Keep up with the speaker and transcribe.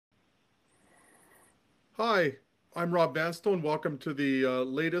Hi, I'm Rob Vanstone. Welcome to the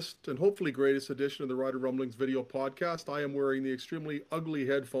latest and hopefully greatest edition of the Rider Rumblings video podcast. I am wearing the extremely ugly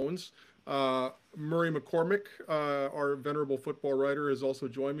headphones. Murray McCormick, our venerable football writer, has also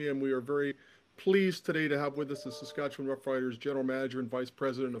joined me, and we are very pleased today to have with us the Saskatchewan Roughriders General Manager and Vice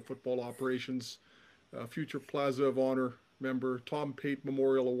President of Football Operations, future Plaza of Honor member, Tom Pate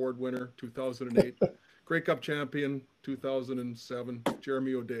Memorial Award winner, 2008, Grey Cup champion, 2007,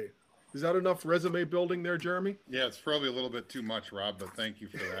 Jeremy ODay. Is that enough resume building there, Jeremy? Yeah, it's probably a little bit too much, Rob, but thank you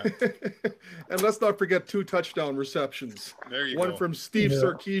for that. And let's not forget two touchdown receptions. There you One go. from Steve Yeah.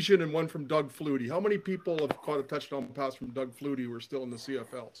 Sarkisian and one from Doug Flutie. How many people have caught a touchdown pass from Doug Flutie who are still in the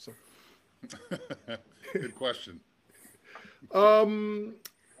CFL? So Good question.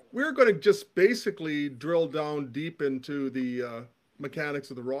 we're going to just basically drill down deep into the mechanics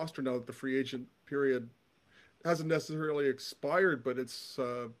of the roster now that the free agent period hasn't necessarily expired, but it's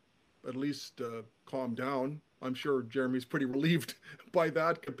at least calmed down. I'm sure Jeremy's pretty relieved by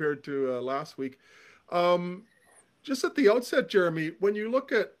that compared to last week. Just at the outset, Jeremy, when you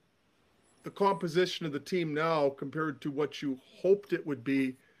look at the composition of the team now compared to what you hoped it would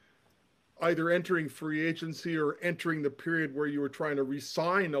be, either entering free agency or entering the period where you were trying to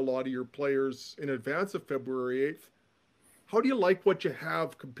re-sign a lot of your players in advance of February 8th, how do you like what you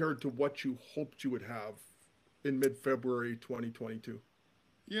have compared to what you hoped you would have in mid-February 2022?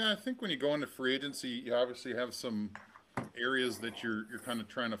 Yeah, I think when you go into free agency, you obviously have some areas that you're kind of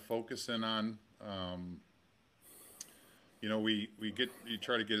trying to focus in on. You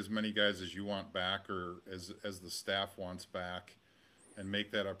try to get as many guys as you want back or as the staff wants back, and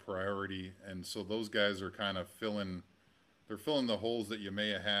make that a priority. And so those guys are kind of filling the holes that you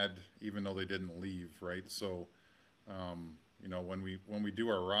may have had even though they didn't leave, right? So when we do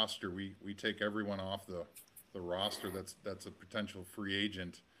our roster, we take everyone off the roster that's a potential free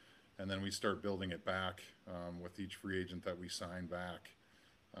agent, and then we start building it back with each free agent that we sign back.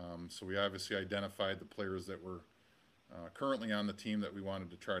 So we obviously identified the players that were currently on the team that we wanted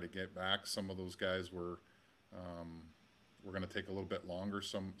to try to get back. Some of those guys were going to take a little bit longer.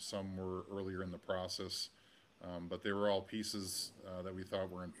 Some were earlier in the process, but they were all pieces that we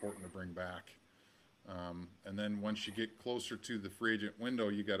thought were important to bring back. And then once you get closer to the free agent window,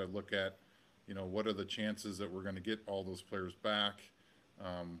 you got to look at, what are the chances that we're going to get all those players back?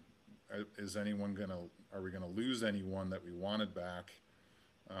 Are we going to lose anyone that we wanted back?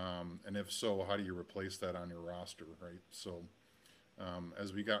 And if so, how do you replace that on your roster, right? So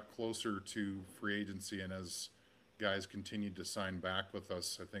as we got closer to free agency and as guys continued to sign back with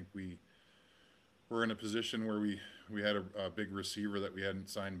us, I think we were in a position where we had a big receiver that we hadn't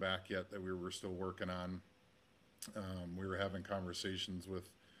signed back yet that we were still working on. We were having conversations with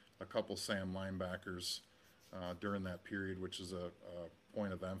a couple Sam linebackers during that period, which is a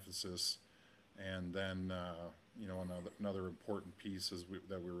point of emphasis. And then, another important piece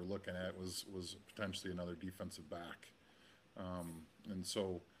that we were looking at was potentially another defensive back. And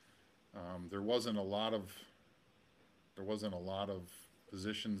so there wasn't a lot of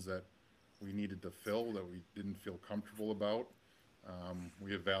positions that we needed to fill that we didn't feel comfortable about.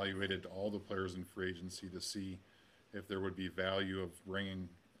 We evaluated all the players in free agency to see if there would be value of bringing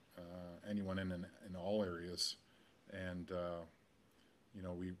anyone in all areas, and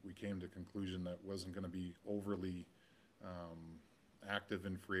we came to the conclusion that wasn't going to be overly active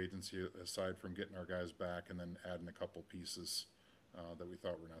in free agency aside from getting our guys back and then adding a couple pieces that we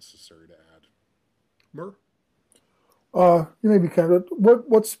thought were necessary to add. Mur? You maybe kind of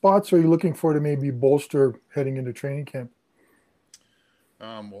what spots are you looking for to maybe bolster heading into training camp?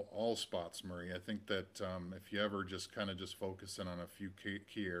 Well, all spots, Murray. I think that if you ever just focus in on a few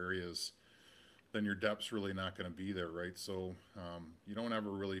key areas, then your depth's really not going to be there, right? So you don't ever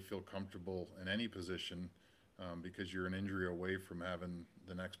really feel comfortable in any position because you're an injury away from having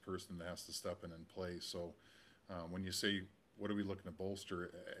the next person that has to step in and play. So when you say, what are we looking to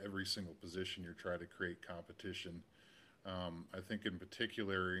bolster, every single position you're trying to create competition. I think in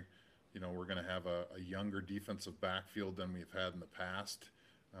particular, we're going to have a younger defensive backfield than we've had in the past.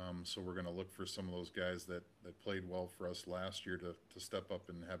 So we're going to look for some of those guys that played well for us last year to step up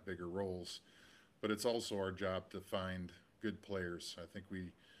and have bigger roles. But it's also our job to find good players. I think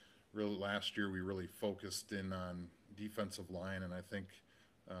last year we really focused in on defensive line, and I think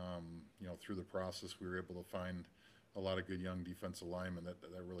through the process we were able to find a lot of good young defensive linemen that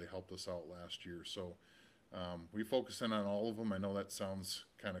really helped us out last year. So we focus in on all of them. I know that sounds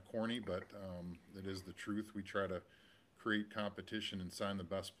kind of corny, but it is the truth. We try to create competition and sign the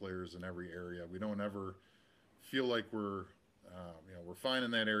best players in every area. We don't ever feel like we're fine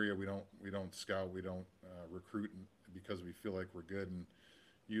in that area. We don't scout. We don't recruit because we feel like we're good. And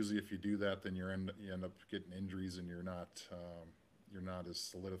usually if you do that, then you end up getting injuries, and you're not as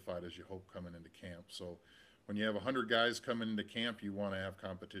solidified as you hope coming into camp. So when you have 100 guys coming into camp, you want to have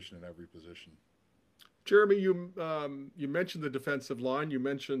competition at every position. Jeremy, you mentioned the defensive line. You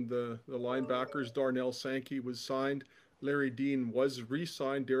mentioned the linebackers. Darnell Sankey was signed. Larry Dean was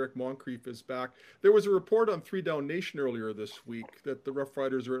re-signed. Derek Moncrief is back. There was a report on Three Down Nation earlier this week that the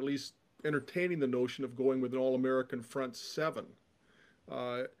Roughriders are at least entertaining the notion of going with an All-American front seven.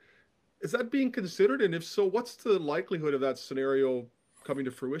 Uh, is that being considered? And if so, what's the likelihood of that scenario coming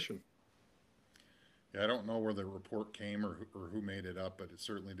to fruition? Yeah, I don't know where the report came or who made it up, but it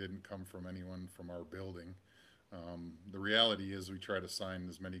certainly didn't come from anyone from our building. The reality is we try to sign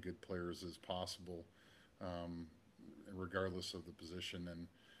as many good players as possible, um, regardless of the position. And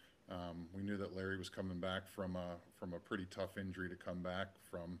we knew that Larry was coming back from a pretty tough injury to come back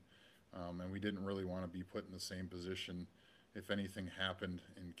from, and we didn't really want to be put in the same position if anything happened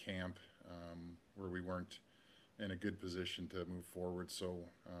in camp, where we weren't in a good position to move forward. So,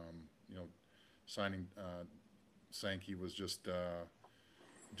 you know, signing Sankey was just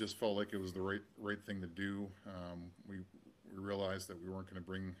felt like it was the right thing to do. We realized that we weren't going to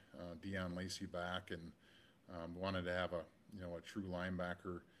bring Deion Lacey back, and wanted to have a true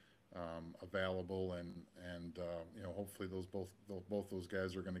linebacker available, and hopefully both those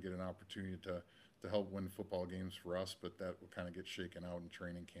guys are going to get an opportunity to help win football games for us. But that will kind of get shaken out in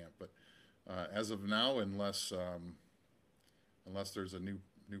training camp. But as of now, unless there's a new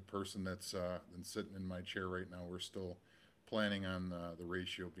person that's been sitting in my chair right now, we're still planning on the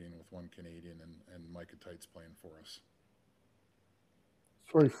ratio being with one Canadian and Micah Teitz playing for us.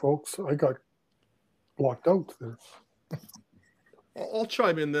 Sorry, folks, I got blocked out there. I'll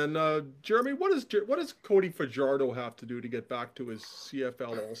chime in then. Jeremy, what does Cody Fajardo have to do to get back to his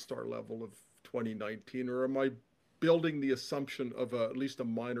CFL All-Star level of 2019? Or am I building the assumption of at least a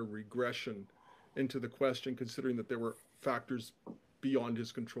minor regression into the question, considering that there were factors beyond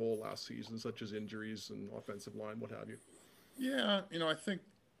his control last season, such as injuries and offensive line, what have you? Yeah, I think,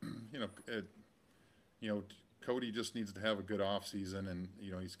 Cody just needs to have a good off season, and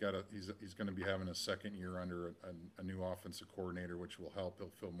he's going to be having a second year under a new offensive coordinator, which will help. He'll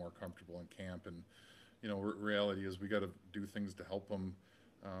feel more comfortable in camp, and reality is we got to do things to help him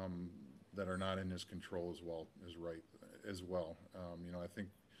that are not in his control as well. I think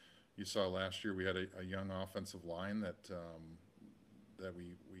you saw last year we had a young offensive line that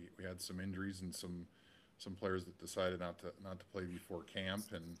we had some injuries and some players that decided not to play before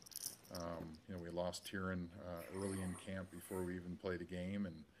camp, and we lost Tyron early in camp before we even played a game,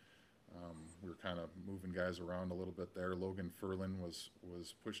 and we were kind of moving guys around a little bit there. Logan Ferlin was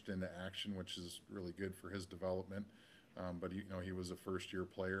pushed into action, which is really good for his development, but he was a first-year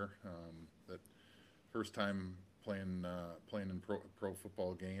player, that first time playing in pro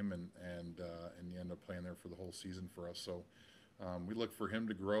football game, and he ended up playing there for the whole season for us. So we look for him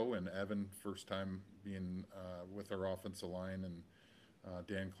to grow, and Evan, first time being with our offensive line, and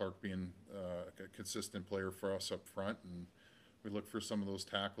Dan Clark being a consistent player for us up front. And we look for some of those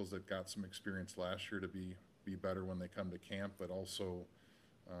tackles that got some experience last year to be better when they come to camp, but also,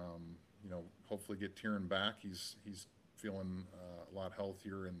 hopefully get Tyron back. He's feeling a lot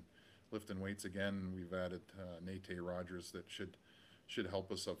healthier and lifting weights again. We've added Nate Rogers that should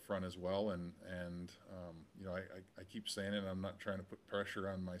help us up front as well. And I keep saying it, I'm not trying to put pressure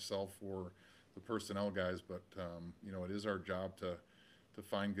on myself or the personnel guys, but it is our job to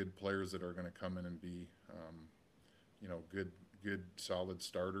find good players that are going to come in and be good solid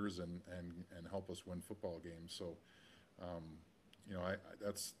starters and help us win football games. So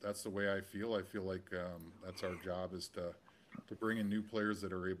that's the way I feel. I feel like that's our job, is to bring in new players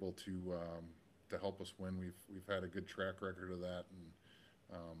that are able to help us win. We've had a good track record of that, and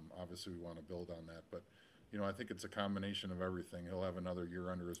obviously we want to build on that. But I think it's a combination of everything. He'll have another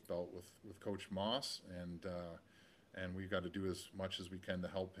year under his belt with Coach Moss, and we've got to do as much as we can to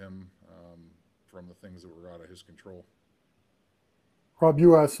help him from the things that were out of his control. Rob,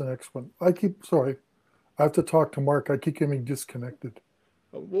 you asked the next one. Sorry, I have to talk to Mark. I keep getting disconnected.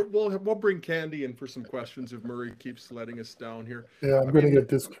 We'll bring Candy in for some questions if Murray keeps letting us down here. Yeah, I'm going to get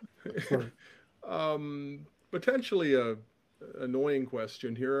disconnected. Potentially a annoying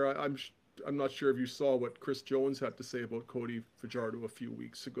question here. I'm not sure if you saw what Chris Jones had to say about Cody Fajardo a few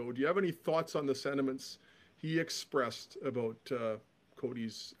weeks ago. Do you have any thoughts on the sentiments he expressed about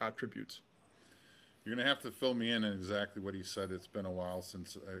Cody's attributes? You're going to have to fill me in on exactly what he said. It's been a while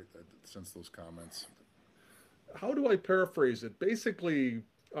since those comments. How do I paraphrase it? Basically,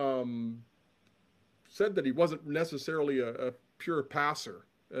 said that he wasn't necessarily a pure passer,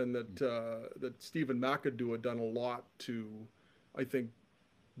 and that Stephen McAdoo had done a lot to, I think,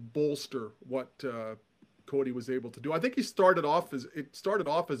 bolster what Cody was able to do. I think he started off as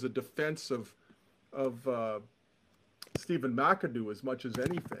a defense of Stephen McAdoo as much as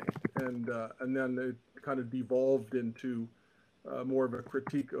anything, and then it kind of devolved into more of a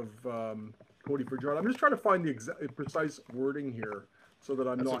critique of Cody Fajardo. I'm just trying to find the precise wording here so that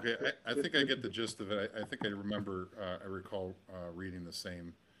I'm That's not. okay. I think I get the gist of it. I think I remember, I recall reading the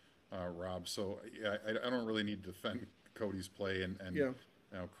same, Rob. So yeah, I don't really need to defend Cody's play, and Yeah.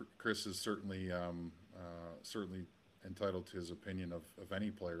 Chris is certainly entitled to his opinion of any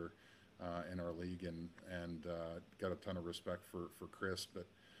player in our league, and got a ton of respect for Chris. But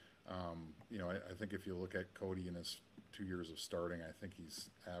I think if you look at Cody in his 2 years of starting, I think he's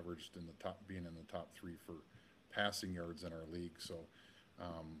averaged being in the top three for passing yards in our league. So,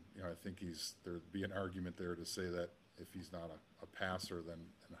 I think there'd be an argument there to say that if he's not a passer, then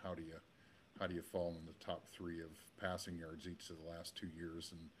how do you fall in the top three of passing yards each of the last 2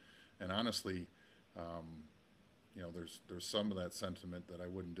 years? And honestly, there's some of that sentiment that I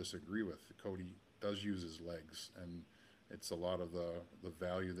wouldn't disagree with. Cody does use his legs, and it's a lot of the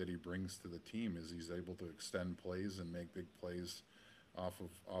value that he brings to the team is he's able to extend plays and make big plays off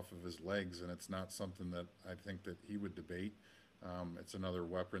of his legs, and it's not something that I think that he would debate. It's another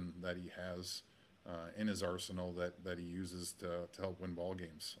weapon that he has in his arsenal that he uses to help win ball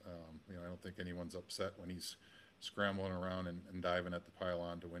games. I don't think anyone's upset when he's scrambling around and diving at the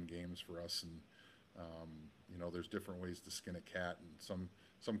pylon to win games for us. And there's different ways to skin a cat, and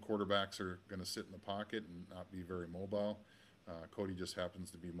some quarterbacks are going to sit in the pocket and not be very mobile. Cody just happens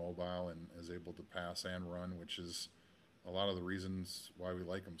to be mobile and is able to pass and run, which is a lot of the reasons why we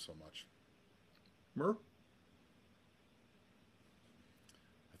like him so much. Murr?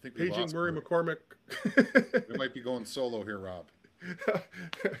 I think we Paging lost Murray Murray. McCormick. We might be going solo here, Rob.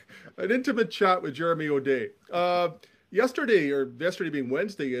 An intimate chat with Jeremy O'Day. Yesterday being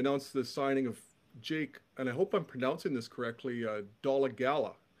Wednesday, he announced the signing of Jake, and I hope I'm pronouncing this correctly,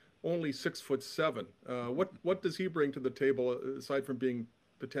 Dolagala, only 6'7". What does he bring to the table aside from being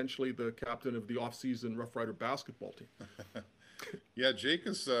potentially the captain of the off-season Rough Rider basketball team? Yeah, Jake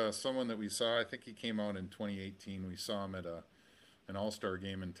is someone that we saw. I think he came out in 2018. We saw him at an all-star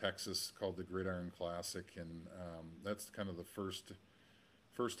game in Texas called the Gridiron Classic, and that's kind of the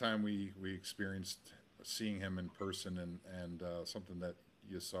first time we experienced seeing him in person, and something that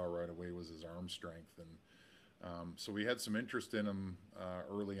you saw right away was his arm strength. And so we had some interest in him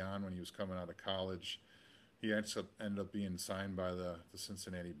early on when he was coming out of college. He ended up being signed by the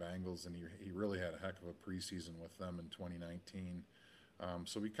Cincinnati Bengals, and he really had a heck of a preseason with them in 2019.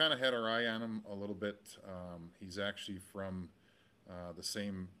 So we kind of had our eye on him a little bit. He's actually from the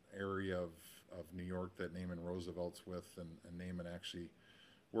same area of New York that Naaman Roosevelt's with, and Naaman actually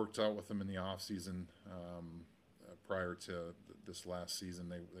worked out with him in the off season prior to this last season.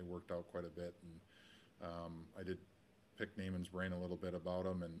 They worked out quite a bit, and I did pick Naaman's brain a little bit about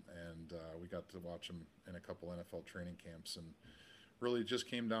him, and we got to watch him in a couple NFL training camps, and really just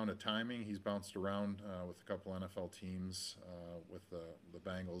came down to timing. He's bounced around with a couple NFL teams, with the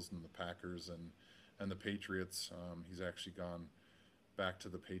Bengals and the Packers and the Patriots. He's actually gone back to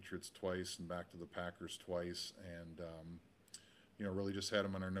the Patriots twice and back to the Packers twice, and really just had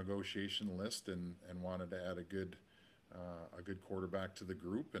him on our negotiation list, and wanted to add a good quarterback to the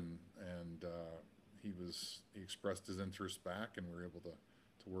group, and he expressed his interest back, and we were able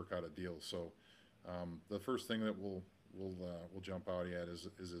to work out a deal. So the first thing that we'll jump out at is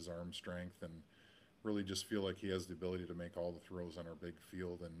his arm strength, and really just feel like he has the ability to make all the throws on our big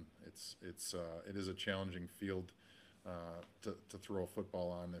field, and it is a challenging field to throw a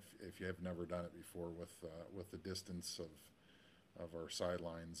football on if you have never done it before, with the distance of our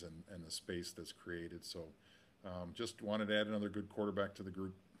sidelines and the space that's created. So just wanted to add another good quarterback to the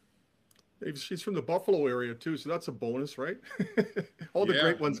group. She's from the Buffalo area too, so that's a bonus, right? All the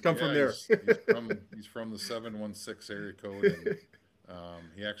great ones come from there. He's from the 716 area code, and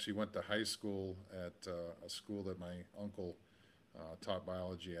he actually went to high school at a school that my uncle taught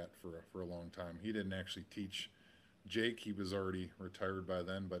biology at for a long time. He didn't actually teach Jake; he was already retired by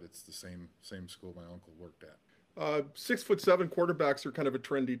then, but it's the same school my uncle worked at. 6'7" quarterbacks are kind of a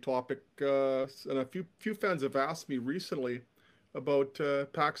trendy topic, and a few fans have asked me recently about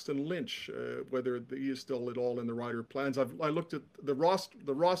Paxton Lynch, whether he is still at all in the Rider plans. I looked at the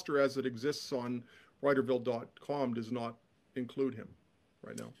roster as it exists on Riderville.com does not include him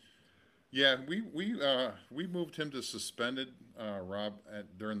right now. Yeah, we moved him to suspended, Rob,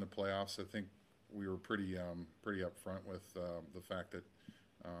 during the playoffs. I think we were pretty upfront with the fact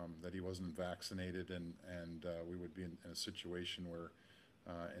that he wasn't vaccinated, and we would be in a situation where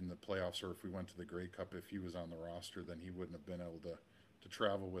in the playoffs, or if we went to the Grey Cup, if he was on the roster, then he wouldn't have been able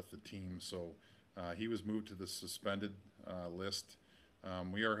travel with the team. So he was moved to the suspended list.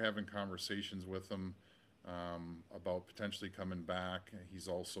 We are having conversations with him about potentially coming back. He's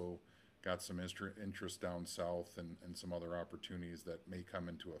also got some interest down south and some other opportunities that may come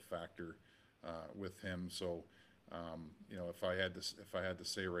into a factor with him. So, if I had to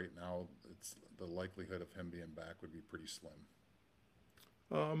say right now, it's the likelihood of him being back would be pretty slim.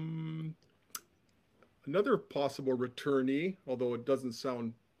 Another possible returnee, although it doesn't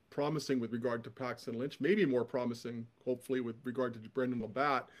sound promising with regard to Paxton Lynch, maybe more promising, hopefully, with regard to Brendan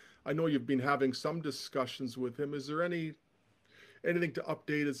Labatt. I know you've been having some discussions with him. Is there anything to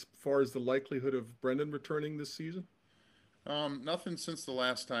update as far as the likelihood of Brendan returning this season? Nothing since the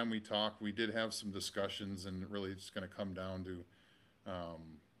last time we talked. We did have some discussions, and really it's going to come down to,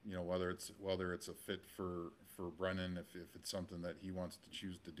 whether it's a fit for Brennan, if it's something that he wants to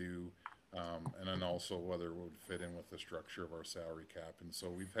choose to do, and then also whether it would fit in with the structure of our salary cap. And so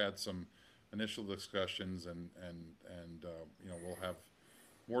we've had some initial discussions, and we'll have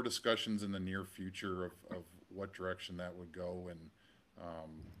more discussions in the near future of what direction that would go. And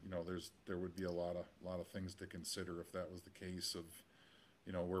there would be a lot of things to consider if that was the case of,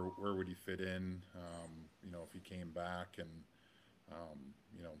 where would he fit in, if he came back, and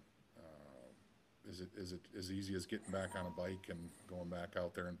is it as easy as getting back on a bike and going back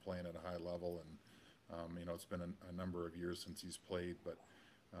out there and playing at a high level? And it's been a number of years since he's played, but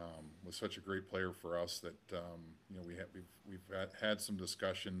was such a great player for us that we've had some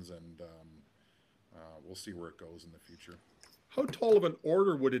discussions, and we'll see where it goes in the future. How tall of an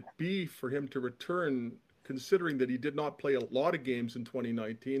order would it be for him to return, considering that he did not play a lot of games in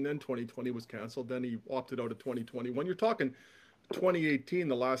 2019, then 2020 was canceled, then he opted out of 2020. When you're talking 2018,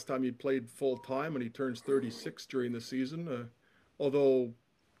 the last time he played full time, and he turns 36 during the season, although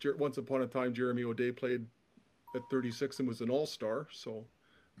once upon a time Jeremy ODay played at 36 and was an all-star, so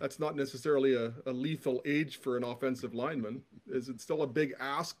that's not necessarily a lethal age for an offensive lineman. Is it still a big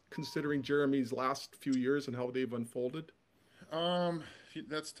ask considering Jeremy's last few years and how they've unfolded?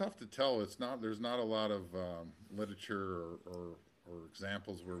 That's tough to tell. There's not a lot of literature or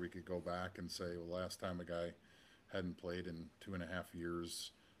examples where we could go back and say, well, last time a guy hadn't played in 2.5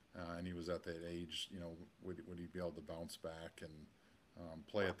 years, and he was at that age, would he be able to bounce back and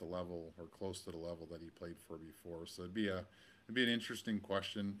play at the level or close to the level that he played for before? So it'd be an interesting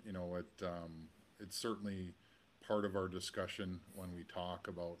question. It's certainly part of our discussion when we talk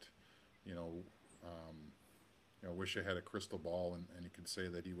about, I wish I had a crystal ball and he could say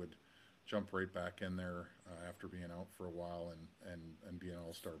that he would jump right back in there after being out for a while and be an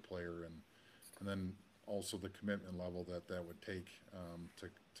all-star player, and then also the commitment level that would take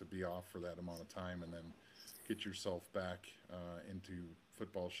to be off for that amount of time and then get yourself back into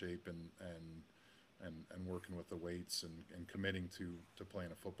football shape and working with the weights and committing to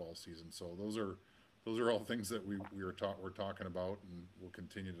playing a football season. So those are all things that we're talking about, and we'll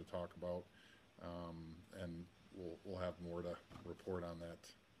continue to talk about, and we'll have more to report on that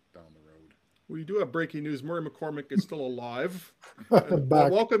down the road. We do have breaking news. Murray McCormick is still alive.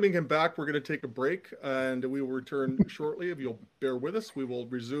 Welcoming him back, we're going to take a break, and we will return shortly. If you'll bear with us, we will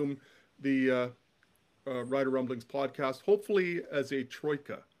resume the Rider Rumblings podcast, hopefully as a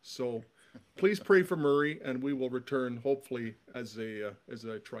troika. So please pray for Murray, and we will return hopefully as a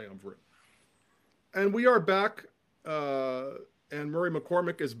triumvirate. And we are back, and Murray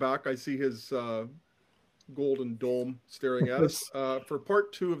McCormick is back. I see his golden dome staring at us. For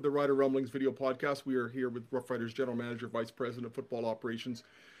part 2 of the Rider Rumblings video podcast, we are here with Roughriders General Manager, Vice President of Football Operations,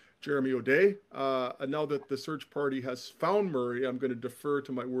 Jeremy ODay. And now that the search party has found Murray, I'm going to defer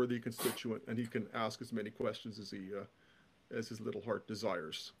to my worthy constituent, and he can ask as many questions as his little heart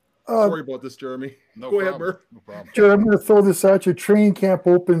desires. Sorry about this, Jeremy. Go ahead, Murray. No problem. Jeremy, I'm going to throw this at you. Training camp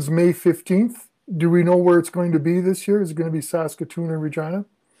opens May 15th. Do we know where it's going to be this year? Is it going to be Saskatoon or Regina?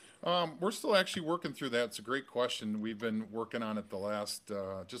 We're still actually working through that. It's a great question. We've been working on it the last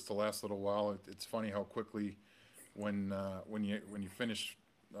little while. It's funny how quickly when you finish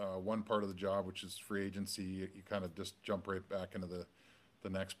one part of the job, which is free agency, you kind of just jump right back into the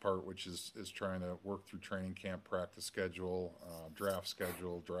next part, which is trying to work through training camp, practice schedule, draft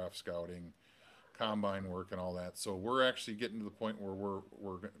scouting, combine work, and all that. So we're actually getting to the point where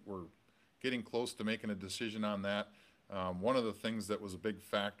we're getting close to making a decision on that. One of the things that was a big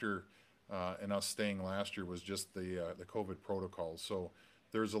factor in us staying last year was just the COVID protocol. So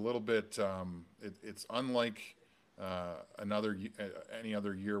there's a little bit. It's unlike any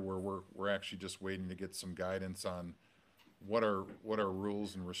other year where we're actually just waiting to get some guidance on what our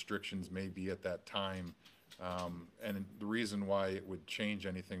rules and restrictions may be at that time. And the reason why it would change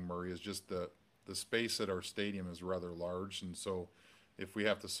anything, Murray, is just the space at our stadium is rather large, and so if we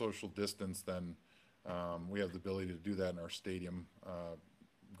have to social distance, then we have the ability to do that in our stadium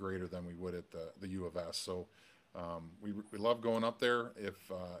greater than we would at the U of S. So we love going up there if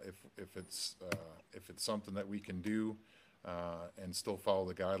it's something that we can do and still follow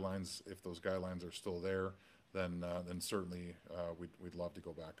the guidelines. If those guidelines are still there, then certainly we'd love to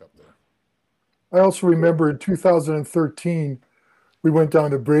go back up there. I also remember in 2013, we went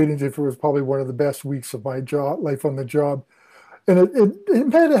down to Braden's. It was probably one of the best weeks of my life on the job. And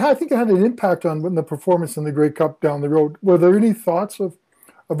it had, I think it had an impact on the performance in the Grey Cup down the road. Were there any thoughts of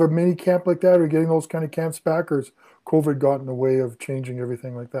a mini camp like that, or getting those kind of camps back, or has COVID got in the way of changing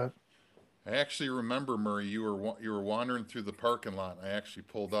everything like that? I actually remember, Murray, you were wandering through the parking lot, and I actually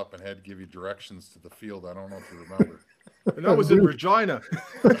pulled up and had to give you directions to the field. I don't know if you remember. And that was in Regina.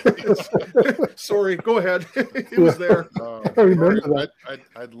 Sorry, go ahead. It was there. I remember that.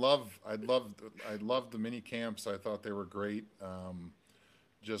 I'd love the mini camps. I thought they were great.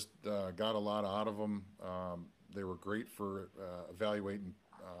 Just got a lot out of them. They were great for evaluating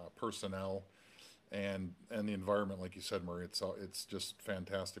personnel and the environment, like you said, Murray. It's just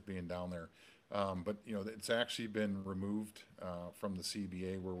fantastic being down there. But it's actually been removed from the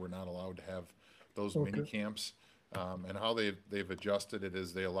CBA, where we're not allowed to have those mini camps. And how they've adjusted it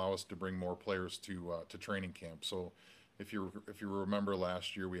is they allow us to bring more players to training camp. So if you remember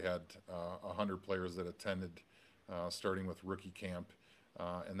last year, we had 100 players that attended, starting with rookie camp,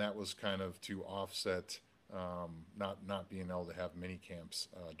 and that was kind of to offset not being able to have mini camps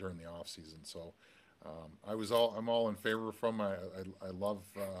during the off season. So I'm all in favor of them. I love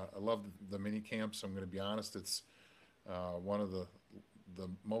the mini camps. I'm going to be honest, it's one of the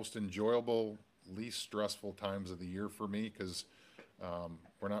most enjoyable, least stressful times of the year for me, because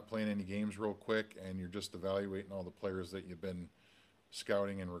we're not playing any games real quick, and you're just evaluating all the players that you've been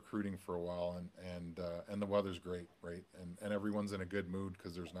scouting and recruiting for a while, and the weather's great, right? And everyone's in a good mood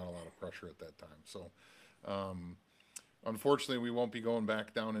because there's not a lot of pressure at that time. So unfortunately, we won't be going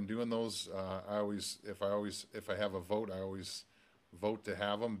back down and doing those. If I have a vote, I always vote to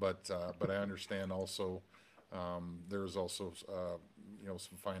have them, but I understand also there's also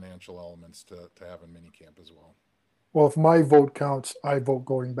some financial elements to having mini camp as well. Well, if my vote counts, I vote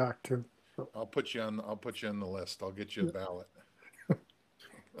going back too. So. I'll put you on the list. I'll get you a ballot.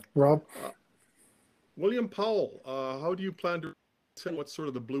 Rob? William Powell, how do you plan to send what's sort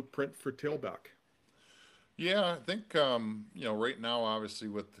of the blueprint for tailback? Yeah, I think right now, obviously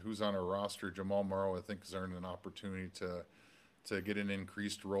with who's on our roster, Jamal Morrow, I think has earned an opportunity to get an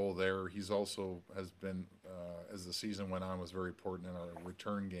increased role there. He's also has been, as the season went on, was very important in our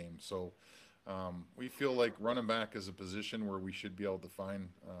return game. So we feel like running back is a position where we should be able to find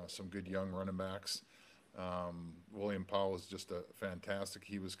some good young running backs. William Powell was just fantastic.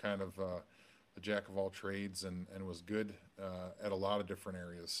 He was kind of a jack of all trades and was good at a lot of different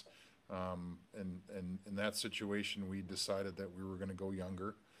areas. And in that situation, we decided that we were going to go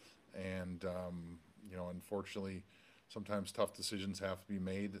younger. And, unfortunately, sometimes tough decisions have to be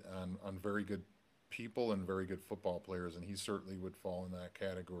made on very good people and very good football players, and he certainly would fall in that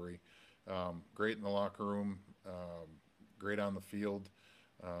category. Great in the locker room, great on the field,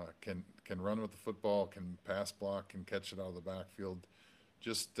 can run with the football, can pass block, can catch it out of the backfield.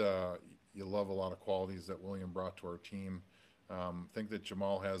 Just you love a lot of qualities that William brought to our team. Think that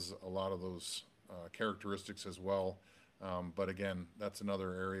Jamal has a lot of those characteristics as well. But again, that's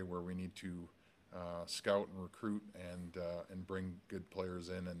another area where we need to scout and recruit and bring good players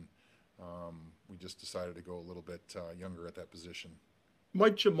in, and we just decided to go a little bit younger at that position.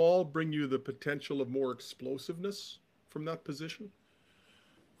 Might Jamal bring you the potential of more explosiveness from that position?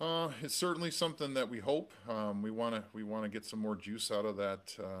 It's certainly something that we hope. We want to get some more juice out of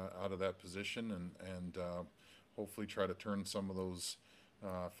that position, and hopefully try to turn some of those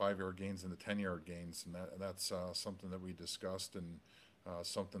 5-yard gains into 10-yard gains, and that's something that we discussed, and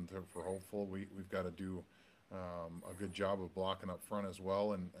something for hopeful. We've got to do a good job of blocking up front as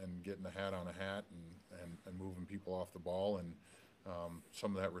well, and getting a hat on a hat, and moving people off the ball, and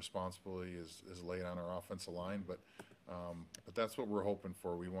some of that responsibility is laid on our offensive line, but that's what we're hoping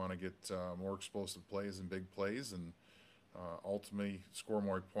for. We want to get more explosive plays and big plays, and ultimately score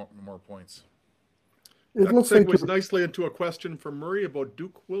more points. That segues nicely into a question from Murray about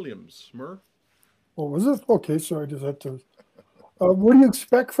Duke Williams. Murr? Oh, was it? Okay, sorry, I just had to. What do you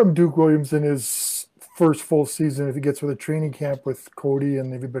expect from Duke Williams in his first full season if he gets with a training camp with Cody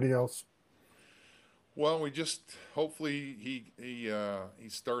and everybody else? Well, we just hopefully he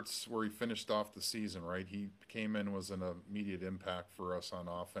starts where he finished off the season, right? He came in, was an immediate impact for us on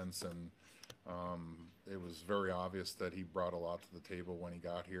offense, and it was very obvious that he brought a lot to the table when he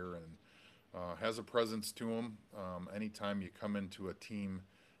got here, and has a presence to him. Anytime you come into a team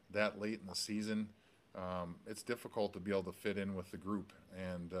that late in the season, it's difficult to be able to fit in with the group.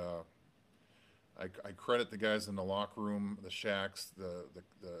 And I credit the guys in the locker room, the Shacks, the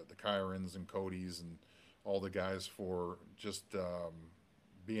Kyrans and Codys, and all the guys for just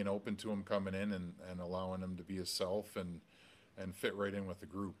being open to him coming in and allowing him to be himself and fit right in with the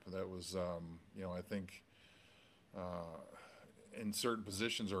group. That was, I think in certain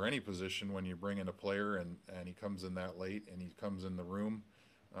positions or any position, when you bring in a player and he comes in that late and he comes in the room,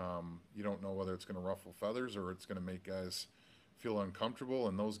 you don't know whether it's going to ruffle feathers or it's going to make guys feel uncomfortable.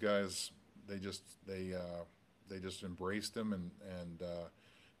 And those guys, they just embraced him and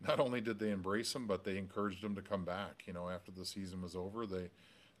not only did they embrace him, but they encouraged him to come back. After the season was over,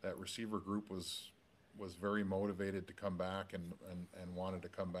 that receiver group was very motivated to come back and wanted to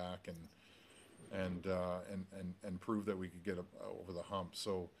come back and prove that we could get over the hump.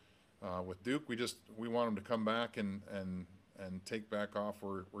 So with Duke, we want him to come back and take back off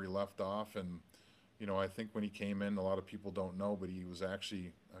where he left off. And I think when he came in, a lot of people don't know, but he was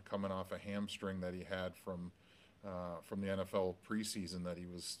actually coming off a hamstring that he had from the NFL preseason, that he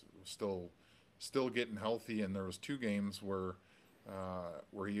was still getting healthy. And there was 2 games where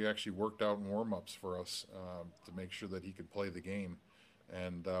he actually worked out in warm-ups for us to make sure that he could play the game.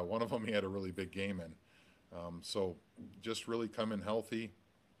 And one of them he had a really big game in. So just really come in healthy.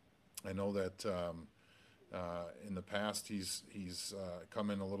 I know that in the past he's come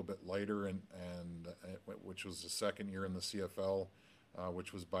in a little bit lighter, and which was the second year in the CFL,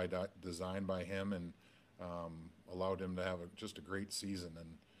 which was by design by him, and allowed him to have just a great season.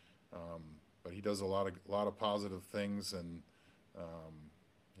 And but he does a lot of positive things, and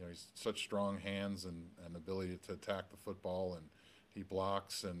he's such strong hands and ability to attack the football, and he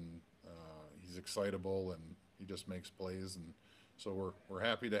blocks, and he's excitable, and he just makes plays. And so we're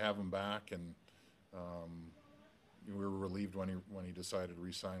happy to have him back, and we were relieved when he decided to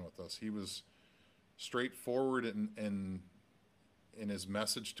re-sign with us. He was straightforward in his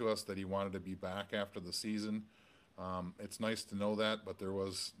message to us that he wanted to be back after the season. It's nice to know that, but there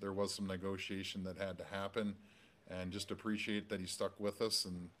was some negotiation that had to happen, and just appreciate that he stuck with us,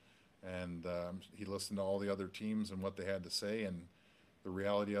 and he listened to all the other teams and what they had to say. And the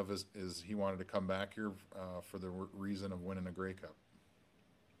reality of it is he wanted to come back here for the reason of winning a Grey Cup.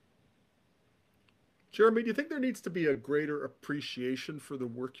 Jeremy, do you think there needs to be a greater appreciation for the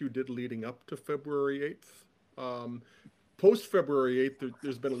work you did leading up to February 8th? Post February 8th,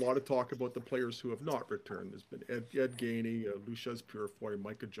 there's been a lot of talk about the players who have not returned. There's been Ed Gainey, Lucius Purifoy,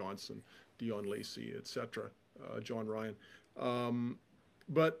 Micah Johnson, Dion Lacey, etc., John Ryan.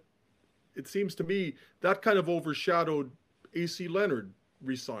 But it seems to me that kind of overshadowed A.C. Leonard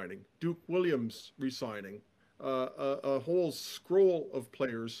resigning, Duke Williams resigning, a whole scroll of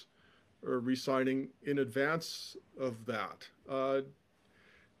players resigning in advance of that.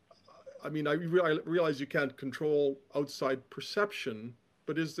 I mean, I realize you can't control outside perception,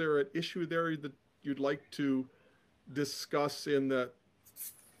 but is there an issue there that you'd like to discuss in that?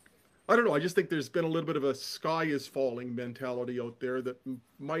 I don't know. I just think there's been a little bit of a sky is falling mentality out there that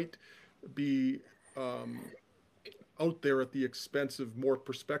might be out there at the expense of more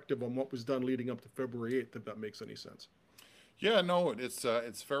perspective on what was done leading up to February 8th, if that makes any sense. Yeah, no,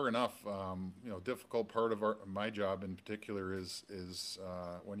 it's fair enough. Difficult part of my job in particular is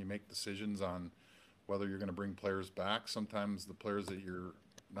when you make decisions on whether you're going to bring players back. Sometimes the players that you're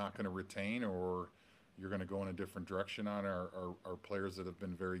not going to retain or you're going to go in a different direction on are players that have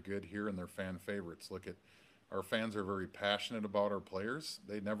been very good here and they're fan favorites. Look at our fans are very passionate about our players.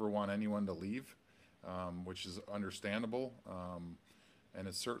 They never want anyone to leave, which is understandable, and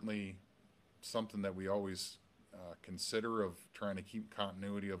it's certainly something that we always consider, of trying to keep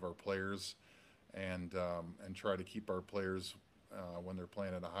continuity of our players and try to keep our players when they're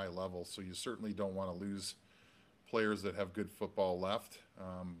playing at a high level. So you certainly don't want to lose players that have good football left.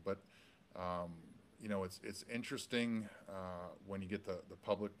 But it's interesting when you get the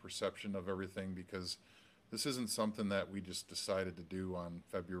public perception of everything, because this isn't something that we just decided to do on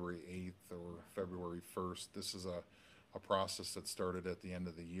February 8th or February 1st. This is a process that started at the end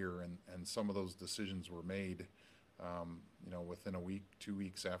of the year, and some of those decisions were made within a week, 2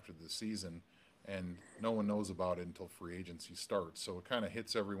 weeks after the season, and no one knows about it until free agency starts. So it kind of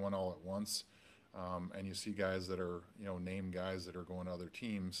hits everyone all at once, and you see guys that are, name guys that are going to other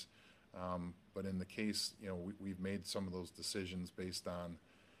teams. But in the case, we've made some of those decisions based on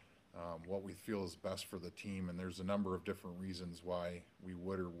what we feel is best for the team, and there's a number of different reasons why we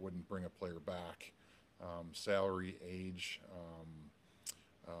would or wouldn't bring a player back. Salary, age,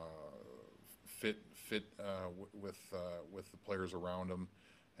 fit with the players around them,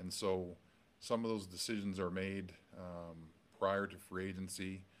 and so some of those decisions are made prior to free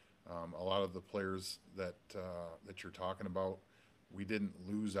agency. A lot of the players that you're talking about, we didn't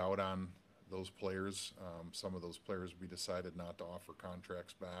lose out on those players. Some of those players we decided not to offer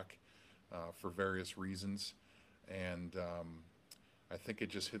contracts back for various reasons, and I think it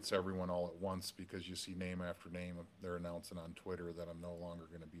just hits everyone all at once because you see name after name they're announcing on Twitter that I'm no longer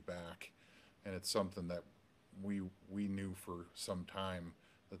going to be back, and it's something that we knew for some time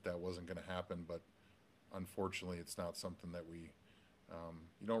that wasn't going to happen, but unfortunately it's not something that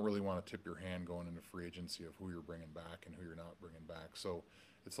you don't really want to tip your hand going into free agency of who you're bringing back and who you're not bringing back. So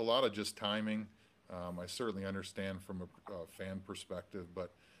it's a lot of just timing. I certainly understand from a fan perspective,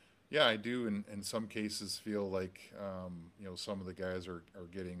 but yeah, I do in some cases feel like some of the guys are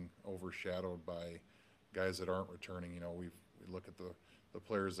getting overshadowed by guys that aren't returning. We look at the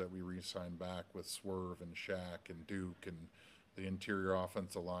players that we re-signed back with Swerve and Shaq and Duke and the interior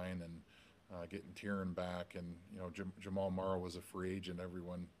offensive line and getting Tieran back, and Jamal Morrow was a free agent.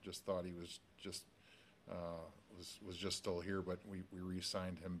 Everyone just thought he was just still here, but we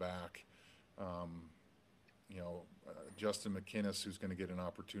re-signed him back. Justin McInnis, who's going to get an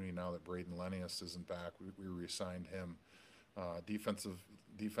opportunity now that Braden Lenius isn't back, we re-signed him.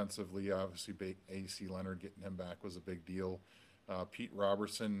 Defensively, obviously, A.C. Leonard getting him back was a big deal. Pete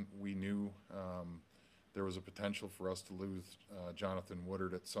Robertson, we knew there was a potential for us to lose Jonathan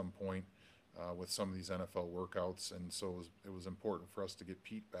Woodard at some point with some of these NFL workouts, and so it was important for us to get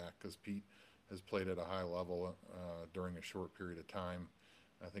Pete back because Pete has played at a high level during a short period of time.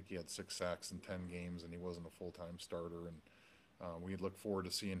 I think he had 6 sacks in 10 games, and he wasn't a full-time starter. And we look forward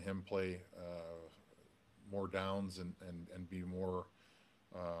to seeing him play more downs and be more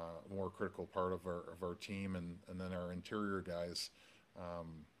critical part of our team. And then our interior guys.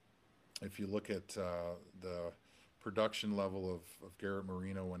 If you look at the production level of Garrett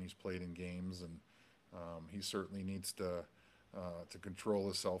Marino when he's played in games, and he certainly needs to control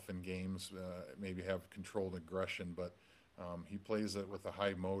himself in games, maybe have controlled aggression, but he plays it with a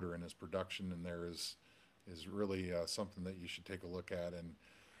high motor, and his production in there is really something that you should take a look at. And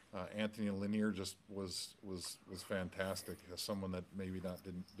Anthony Lanier just was fantastic. Someone that maybe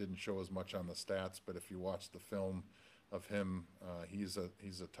didn't show as much on the stats, but if you watch the film of him, he's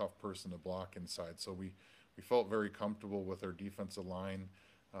a tough person to block inside. So we felt very comfortable with our defensive line.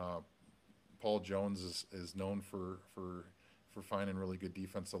 Paul Jones is known for finding really good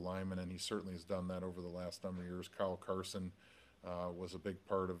defensive linemen, and he certainly has done that over the last number of years. Kyle Carson was a big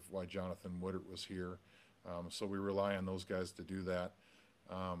part of why Jonathan Woodard was here. So we rely on those guys to do that.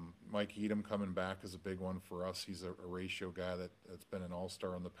 Mike Edom coming back is a big one for us. He's a ratio guy that's been an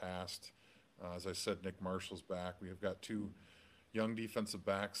all-star in the past. As I said, Nick Marshall's back. We have got 2 young defensive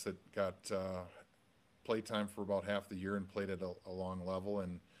backs that got play time for about half the year and played at a long level.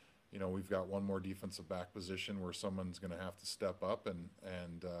 And, we've got one more defensive back position where someone's going to have to step up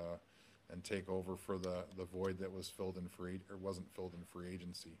and take over for the void that was wasn't filled in free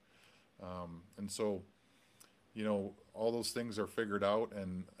agency. And so, all those things are figured out,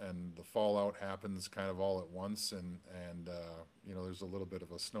 and the fallout happens kind of all at once, and there's a little bit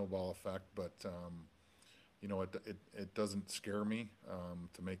of a snowball effect, but it doesn't scare me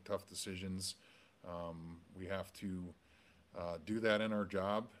to make tough decisions. We have to do that in our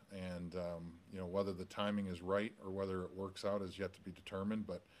job, and whether the timing is right or whether it works out is yet to be determined,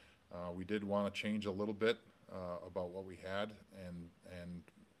 but we did want to change a little bit about what we had, and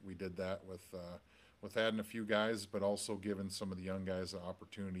we did that with adding a few guys, but also giving some of the young guys an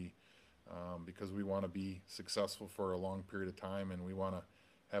opportunity because we want to be successful for a long period of time, and we want to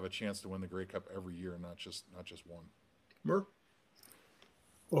have a chance to win the Grey Cup every year, not just one. Murr?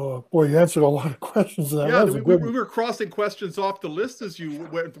 Oh, boy, you answered a lot of questions. Yeah, we were crossing questions off the list as you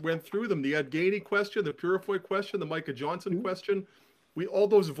went through them. The Ed Gainey question, the Purifoy question, the Micah Johnson question. All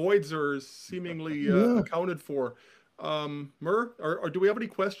those voids are seemingly accounted for. Murr, do we have any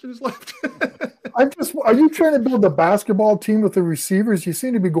questions left? Are you trying to build a basketball team with the receivers? You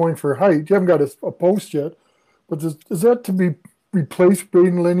seem to be going for height. You haven't got a post yet, but is that to be replace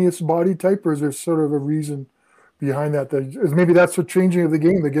Braden Lenius' body type, or is there sort of a reason behind that? Maybe that's the changing of the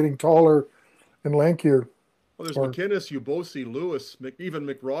game. They're getting taller and lankier. Well, there's McInnes, Ubosi, Lewis, even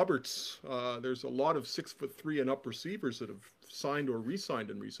McRoberts. There's a lot of 6'3" and up receivers that have signed or re-signed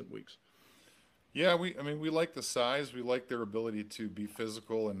in recent weeks. Yeah, we like the size. We like their ability to be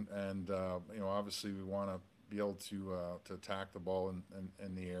physical, and obviously we want to be able to attack the ball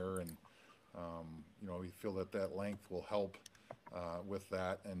in the air, and we feel that length will help with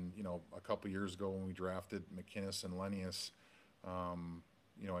that. And a couple years ago when we drafted McInnes and Lenius,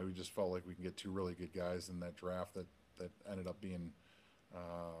 we just felt like we can get 2 really good guys in that draft that ended up being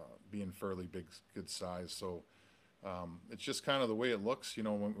being fairly big, good size. So it's just kind of the way it looks,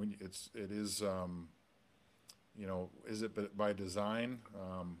 when it is, is it by design?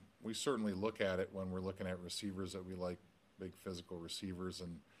 We certainly look at it when we're looking at receivers that we like, big physical receivers,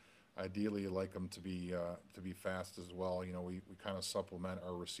 and ideally you like them to be fast as well. We kind of supplement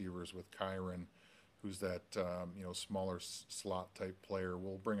our receivers with Kyron, who's that smaller slot type player.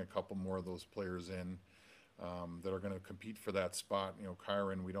 We'll bring a couple more of those players in that are going to compete for that spot.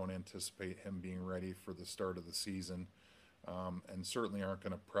 Kyron, we don't anticipate him being ready for the start of the season, and certainly aren't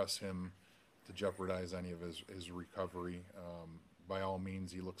going to press him to jeopardize any of his recovery. By all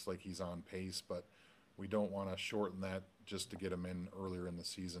means, he looks like he's on pace, but we don't want to shorten that just to get him in earlier in the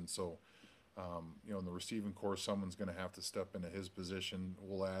season. So, in the receiving corps, someone's going to have to step into his position.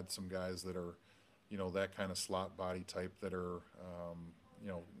 We'll add some guys that are, that kind of slot body type that are,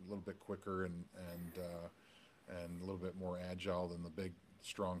 a little bit quicker and a little bit more agile than the big,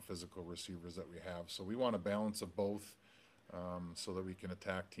 strong physical receivers that we have. So we want a balance of both, so that we can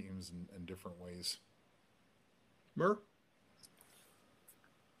attack teams in different ways. Mur?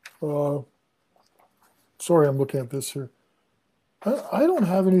 Sorry, I'm looking at this here. I don't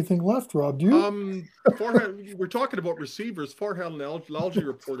have anything left, Rob. Do you? We're talking about receivers. Farhad and Algie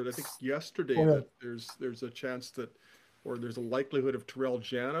reported, I think yesterday, that there's a chance that, or there's a likelihood of Terrell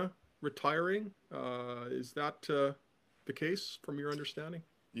Jana retiring. Is that the case from your understanding?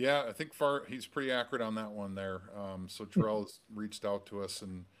 Yeah, I think he's pretty accurate on that one there. So Terrell's reached out to us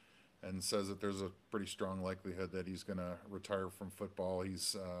and says that there's a pretty strong likelihood that he's going to retire from football.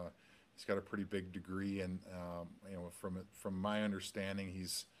 He's got a pretty big degree, and from my understanding,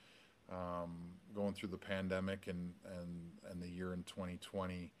 he's going through the pandemic and the year in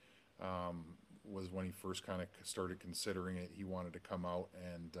 2020 was when he first kind of started considering it. He wanted to come out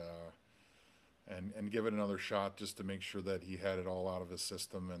and give it another shot just to make sure that he had it all out of his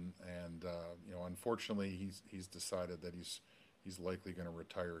system. And unfortunately, he's decided that he's likely going to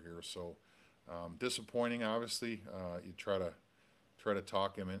retire here. So disappointing, obviously. You try to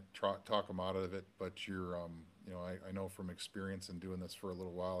talk him out of it, but I know from experience in doing this for a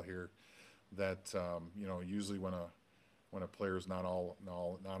little while here that usually when a player's not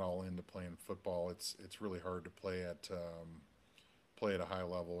all into playing football, it's really hard to play at a high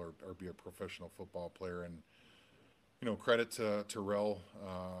level or be a professional football player. And credit to Terrell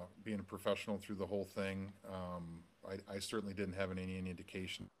being a professional through the whole thing. I certainly didn't have any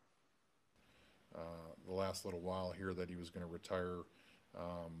indication the last little while here that he was going to retire.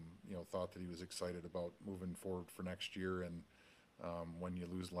 Thought that he was excited about moving forward for next year. And when you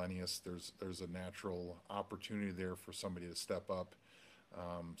lose Lennius, there's a natural opportunity there for somebody to step up.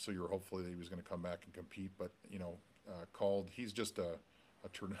 So you're hopefully that he was going to come back and compete. But called. He's just a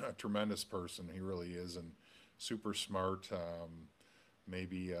tremendous person. He really is, and super smart.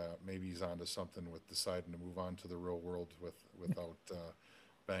 Maybe he's onto something with deciding to move on to the real world without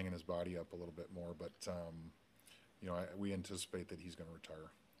banging his body up a little bit more. But we anticipate that he's going to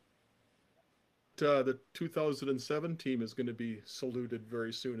retire. The 2007 team is going to be saluted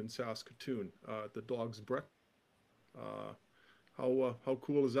very soon in Saskatoon at the Dogs Breakfast. How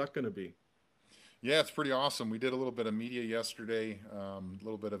cool is that going to be? Yeah, it's pretty awesome. We did a little bit of media yesterday, a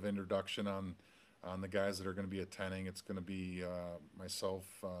little bit of introduction on the guys that are going to be attending. It's going to be myself,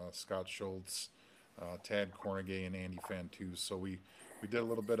 Scott Schultz, Tad Cornegay, and Andy Fantus. So we did a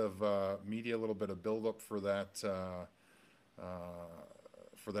little bit of media, a little bit of build up for that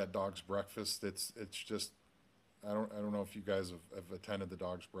Dogs Breakfast. It's just I don't know if you guys have attended the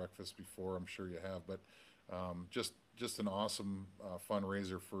Dogs Breakfast before. I'm sure you have, but just an awesome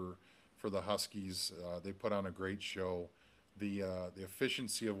fundraiser for the Huskies. They put on a great show. The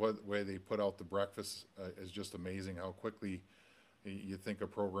efficiency of what way they put out the breakfast is just amazing. How quickly you think a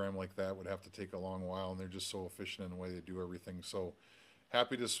program like that would have to take a long while, and they're just so efficient in the way they do everything. So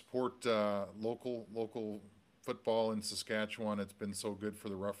happy to support local football in Saskatchewan. It's been so good for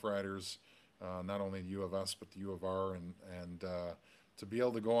the Roughriders, not only the U of S but the U of R, and to be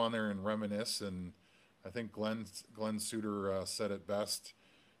able to go on there and reminisce. And I think Glenn Suter said it best.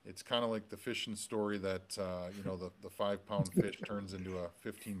 It's kind of like the fishing story that the 5-pound fish turns into a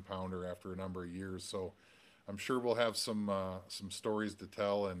 15-pounder after a number of years. So I'm sure we'll have some stories to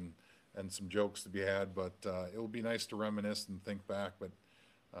tell and some jokes to be had, but it will be nice to reminisce and think back. But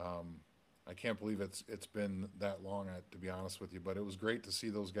I can't believe it's been that long, to be honest with you. But it was great to see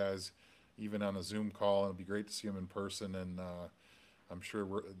those guys even on a Zoom call, and it'll be great to see them in person. And I'm sure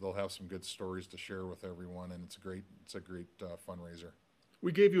they'll have some good stories to share with everyone. And it's a great fundraiser.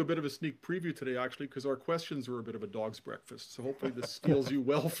 We gave you a bit of a sneak preview today, actually, because our questions were a bit of a dog's breakfast. So hopefully this steals you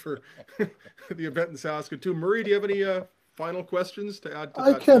well for the event in Saskatoon. Murray, do you have any final questions to add to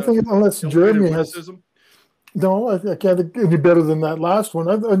I that? can't think of, unless Jeremy has. Witticism? No, I can't think any better than that last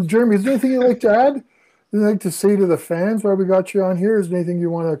one. Jeremy, is there anything you'd like to add? You'd like to say to the fans while we got you on here? Is there anything you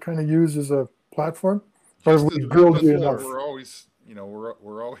want to kind of use as a platform? Or have Just we as grilled you before, enough? we're always,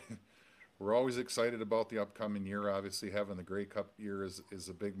 we're always we're always excited about the upcoming year. Obviously, having the Grey Cup year is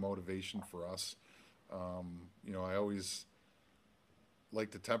a big motivation for us. I always like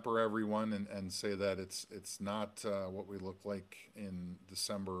to temper everyone and say that it's not what we look like in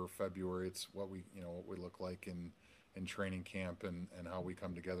December or February. It's what we look like in training camp and how we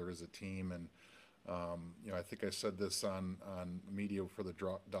come together as a team. And I think I said this on media for the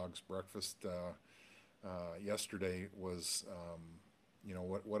Dogs Breakfast yesterday was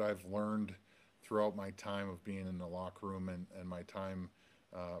what I've learned throughout my time of being in the locker room and my time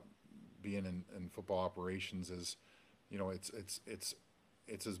being in football operations is,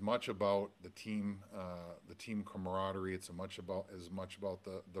 it's as much about the team camaraderie. It's as much about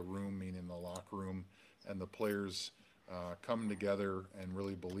the room, meaning the locker room, and the players coming together and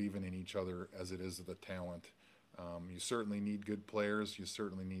really believing in each other as it is the talent. You certainly need good players. You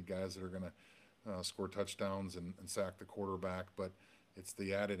certainly need guys that are going to score touchdowns and sack the quarterback, but it's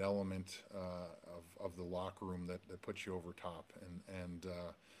the added element of the locker room that puts you over top. And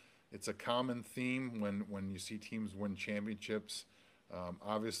it's a common theme when you see teams win championships.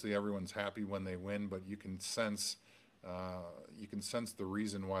 Obviously, everyone's happy when they win, but you can sense the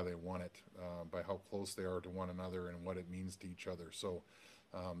reason why they won it by how close they are to one another and what it means to each other. So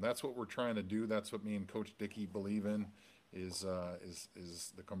that's what we're trying to do. That's what me and Coach Dickey believe in is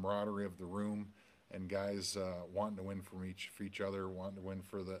the camaraderie of the room and guys wanting to win for each other, wanting to win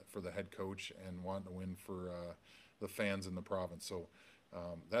for the head coach, and wanting to win for the fans in the province. So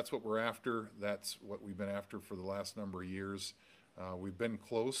that's what we're after. That's what we've been after for the last number of years. We've been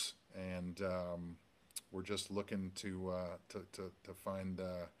close, and we're just looking to find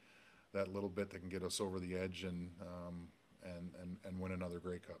that little bit that can get us over the edge and win another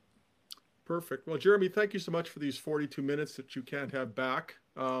Grey Cup. Perfect. Well, Jeremy, thank you so much for these 42 minutes that you can't have back.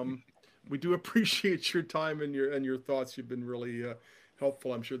 We do appreciate your time and your thoughts. You've been really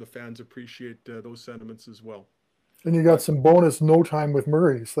helpful. I'm sure the fans appreciate those sentiments as well. And you got some bonus no time with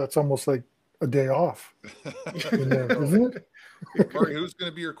Murray, so that's almost like a day off, isn't it? Murray, who's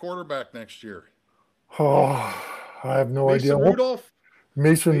going to be your quarterback next year? Oh, I have no idea.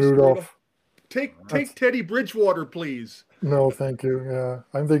 Mason Rudolph. Take Teddy Bridgewater, please. No, thank you. Yeah,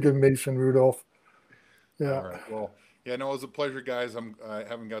 I'm thinking Mason Rudolph. Yeah. All right. Well, yeah, no, it was a pleasure, guys. I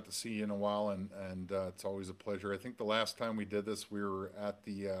haven't got to see you in a while, and it's always a pleasure. I think the last time we did this, we were at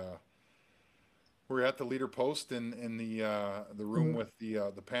the leader post in the room with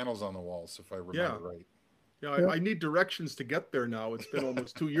the panels on the walls, if I remember right. Yeah, I need directions to get there now. It's been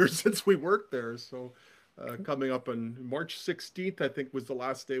almost 2 years since we worked there. So coming up on March 16th, I think, was the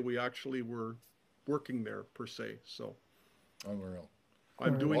last day we actually were working there, per se. So unreal.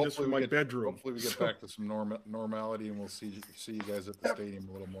 I'm doing this from my bedroom. Hopefully we get back to some normality, and we'll see you guys at the stadium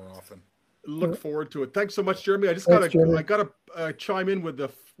a little more often. Look forward to it. Thanks so much, Jeremy. I gotta chime in with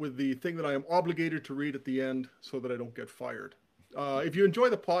the thing that I am obligated to read at the end so that I don't get fired. If you enjoy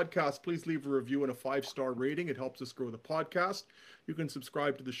the podcast, please leave a review and a 5-star rating. It helps us grow the podcast. You can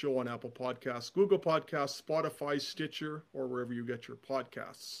subscribe to the show on Apple Podcasts, Google Podcasts, Spotify, Stitcher, or wherever you get your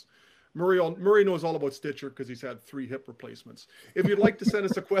podcasts. Murray knows all about Stitcher because he's had 3 hip replacements. If you'd like to send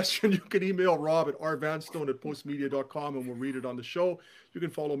us a question, you can email Rob at rvanstone@postmedia.com and we'll read it on the show. You can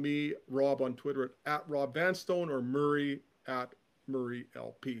follow me, Rob, on Twitter at Rob Vanstone, or Murray at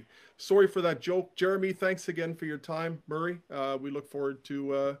MurrayLP. Sorry for that joke. Jeremy, thanks again for your time. Murray, we look forward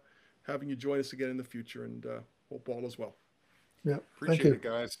to having you join us again in the future, and hope all is well. Yeah, appreciate it,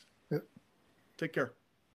 guys. Yeah. Take care.